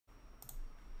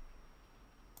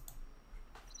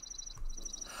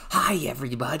Hi,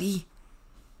 everybody.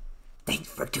 Thanks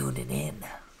for tuning in.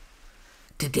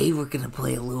 Today we're going to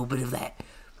play a little bit of that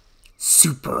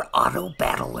Super Auto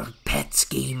Battler Pets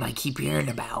game I keep hearing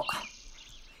about.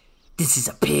 This is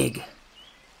a pig,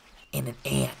 and an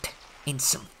ant, and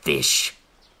some fish.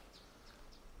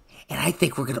 And I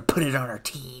think we're going to put it on our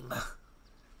team.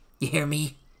 You hear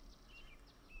me?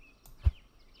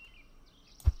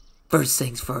 First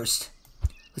things first.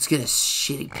 Let's get a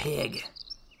shitty pig.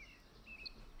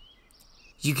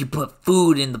 You can put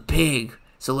food in the pig.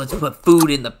 So let's put food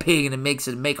in the pig and it makes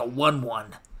it make a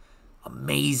 1-1.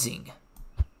 Amazing.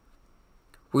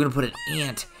 We're going to put an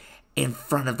ant in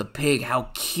front of the pig. How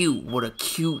cute. What a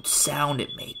cute sound it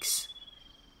makes.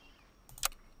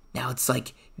 Now it's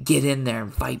like, get in there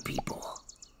and fight people.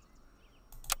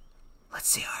 Let's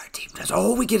see how our team does.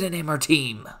 Oh, we get to name our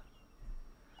team.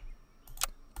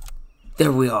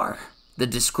 There we are. The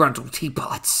disgruntled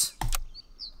teapots.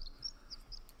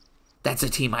 That's a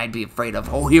team I'd be afraid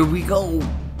of. Oh, here we go.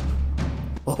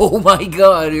 Oh my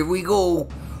god, here we go.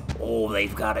 Oh,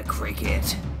 they've got a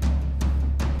cricket.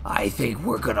 I think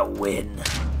we're gonna win.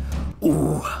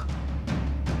 Ooh.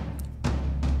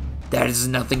 That is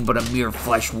nothing but a mere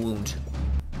flesh wound.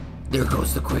 There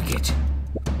goes the cricket.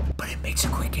 But it makes a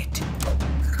cricket.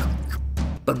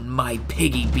 But my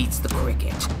piggy beats the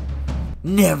cricket.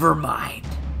 Never mind.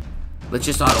 Let's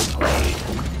just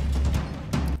autoplay.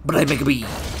 But I make a bee.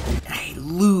 And I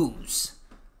lose.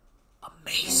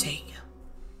 Amazing.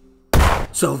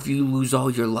 So if you lose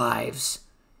all your lives,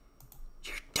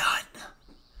 you're done.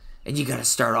 And you gotta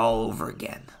start all over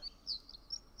again.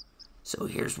 So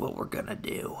here's what we're gonna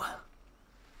do.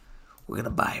 We're gonna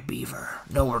buy a beaver.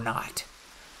 No, we're not.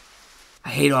 I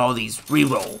hate all these.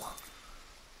 Reroll.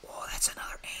 Oh, that's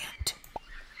another ant.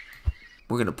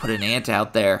 We're gonna put an ant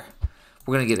out there.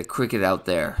 We're gonna get a cricket out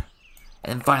there.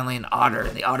 And then finally an otter.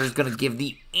 And the otter's gonna give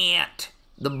the ant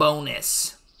the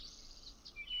bonus.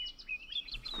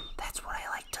 That's what I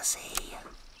like to see.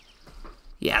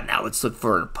 Yeah, now let's look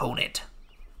for an opponent.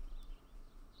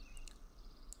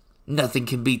 Nothing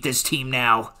can beat this team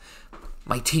now.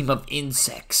 My team of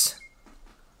insects.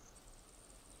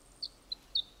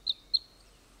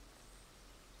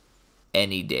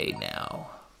 Any day now.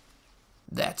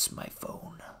 That's my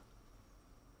phone.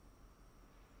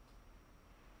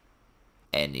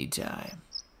 Anytime,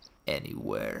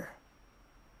 anywhere.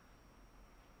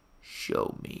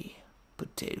 Show me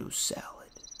potato salad.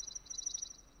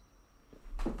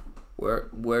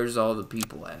 Where's all the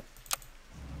people at?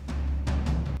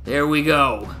 There we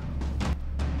go.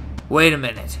 Wait a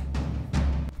minute.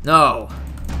 No.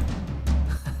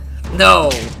 No.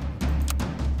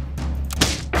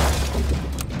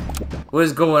 What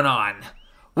is going on?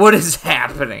 What is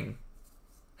happening?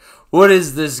 What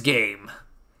is this game?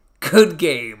 Good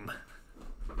game.